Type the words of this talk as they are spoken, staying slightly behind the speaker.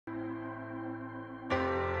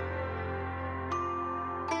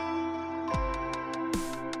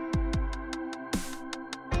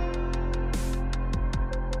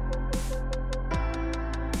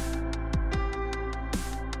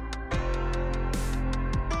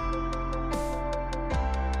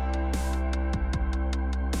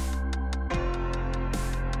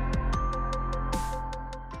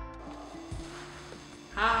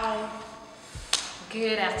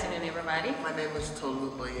Good afternoon, everybody. My name is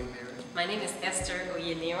Tolu Oyeniran. My name is Esther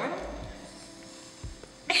Oyeniran.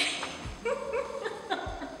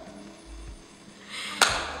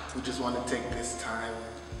 We just want to take this time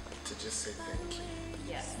to just say thank you.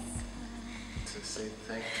 Yes. To say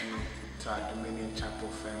thank you to our Dominion Chapel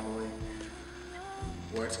family.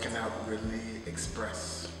 Words cannot really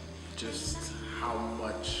express just how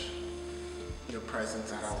much your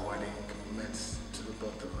presence at our wedding meant to the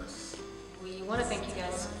both of us. We want to thank you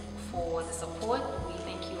guys for the support. We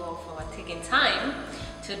thank you all for taking time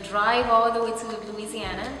to drive all the way to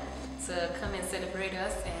Louisiana to come and celebrate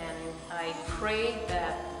us. And I pray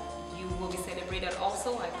that you will be celebrated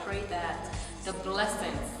also. I pray that the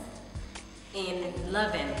blessings in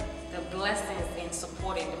loving, the blessings in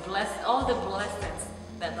supporting, all the blessings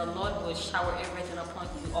that the Lord will shower everything upon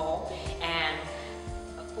you all. And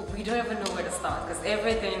we don't even know where to start because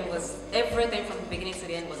everything from the beginning to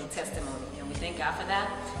the end was a testimony, and we thank God for that.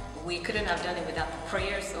 We couldn't have done it without the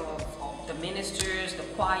prayers of the ministers, the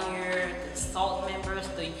choir, the SALT members,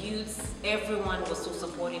 the youths. Everyone was so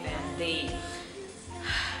supportive, and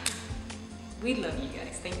we love you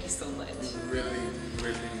guys. Thank you so much. Really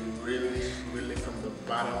from the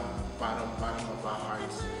bottom of our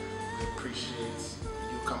hearts, we appreciate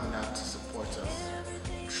you coming out to support us.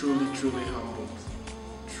 Truly humbled.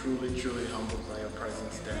 Truly humbled by your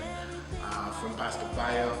presence there. From Pastor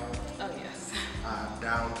Bayo, oh yes,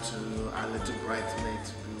 down to our little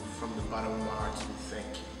bridesmaids, from the bottom of our hearts, we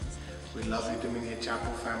thank you. We love you, Dominion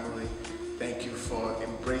Chapel family. Thank you for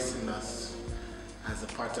embracing us as a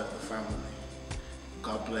part of the family.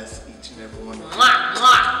 God bless each and every one of you.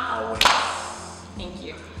 Always. Thank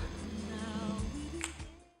you.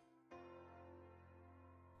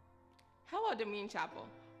 Hello, Dominion Chapel.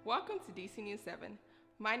 Welcome to DC News 7.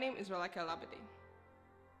 My name is Rolaka Labade.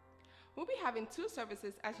 We'll be having two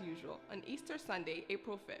services as usual on Easter Sunday,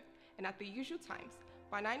 April 5th, and at the usual times,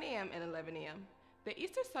 by 9 a.m. and 11 a.m. The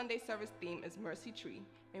Easter Sunday service theme is Mercy Tree,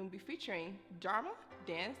 and will be featuring drama,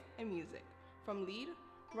 dance, and music from Lead,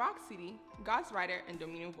 Rock City, God's Rider, and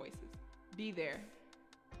Dominion Voices. Be there.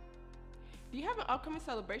 Do you have an upcoming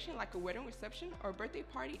celebration like a wedding reception or a birthday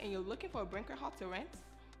party and you're looking for a banquet hall to rent?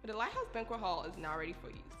 Well, the Lighthouse Banquet Hall is now ready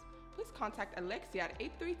for use. Please contact Alexia at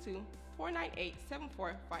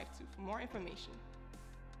 832-498-7452 for more information.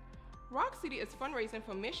 Rock City is fundraising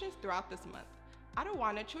for missions throughout this month. At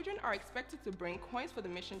Awana, children are expected to bring coins for the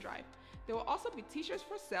mission drive. There will also be t-shirts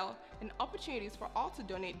for sale and opportunities for all to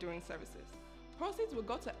donate during services. Proceeds will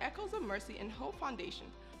go to Echoes of Mercy and Hope Foundation,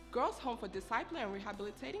 Girls Home for Discipling and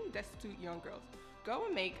Rehabilitating Destitute Young Girls. Go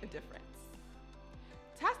and make a difference.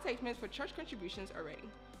 Tax statements for church contributions are ready.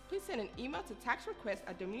 Please send an email to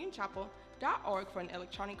taxrequest@dominionchapel.org for an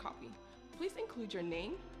electronic copy. Please include your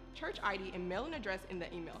name, church ID, and mailing address in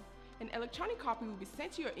the email. An electronic copy will be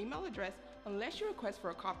sent to your email address unless you request for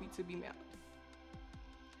a copy to be mailed.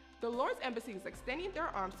 The Lord's Embassy is extending their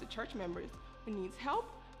arms to church members who needs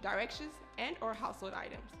help, directions, and/or household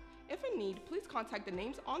items. If in need, please contact the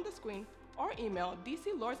names on the screen or email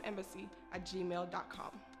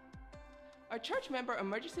dclordsembassy@gmail.com. A church member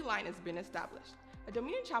emergency line has been established. A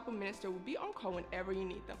Dominion Chapel minister will be on call whenever you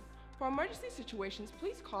need them. For emergency situations,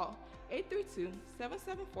 please call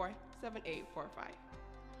 832-774-7845.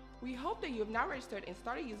 We hope that you have now registered and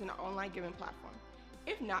started using our online giving platform.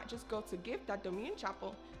 If not, just go to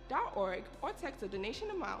give.dominionchapel.org or text the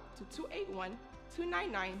donation amount to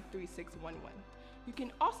 281-299-3611. You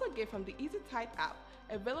can also give from the Easy Tithe app,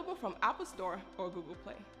 available from Apple Store or Google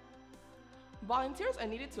Play. Volunteers are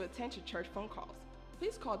needed to attend your church phone calls.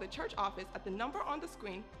 Please call the church office at the number on the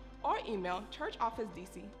screen or email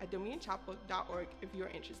churchofficedc@dominionchapel.org if you are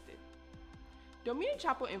interested. Dominion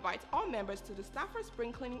Chapel invites all members to the Stafford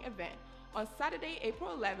Spring Cleaning event on Saturday, April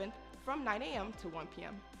 11th from 9 a.m. to 1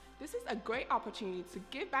 p.m. This is a great opportunity to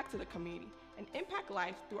give back to the community and impact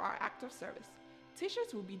lives through our act of service.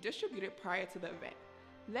 T-shirts will be distributed prior to the event.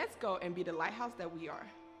 Let's go and be the lighthouse that we are.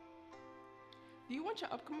 Do you want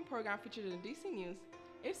your upcoming program featured in DC News?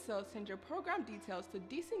 If so, send your program details to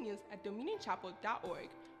dcnews@dominionchapel.org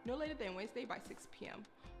no later than Wednesday by 6 p.m.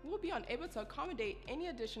 We will be unable to accommodate any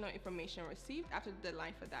additional information received after the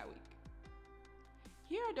deadline for that week.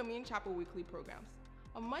 Here are Dominion Chapel weekly programs.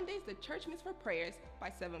 On Mondays, the church meets for prayers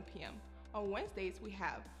by 7 p.m. On Wednesdays, we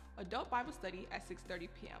have Adult Bible Study at 6:30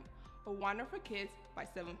 p.m., Awana for Kids by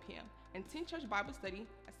 7 p.m., and Teen Church Bible Study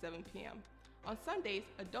at 7 p.m. On Sundays,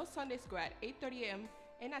 Adult Sunday School at 8:30 a.m.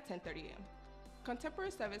 and at 10:30 a.m. Contemporary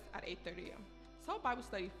service at 8:30 a.m. SALT Bible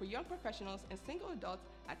Study for young professionals and single adults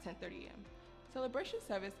at 10:30 a.m. Celebration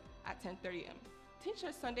service at 10:30 a.m. Teen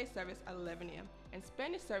Church Sunday service at 11 a.m. and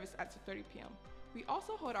Spanish service at 2:30 p.m. We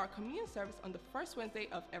also hold our communion service on the first Wednesday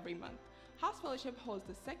of every month. House Fellowship holds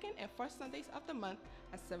the second and first Sundays of the month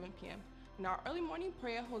at 7 p.m. and our early morning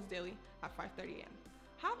prayer holds daily at 5:30 a.m.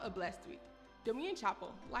 Have a blessed week. Dominion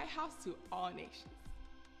Chapel, lighthouse to all nations.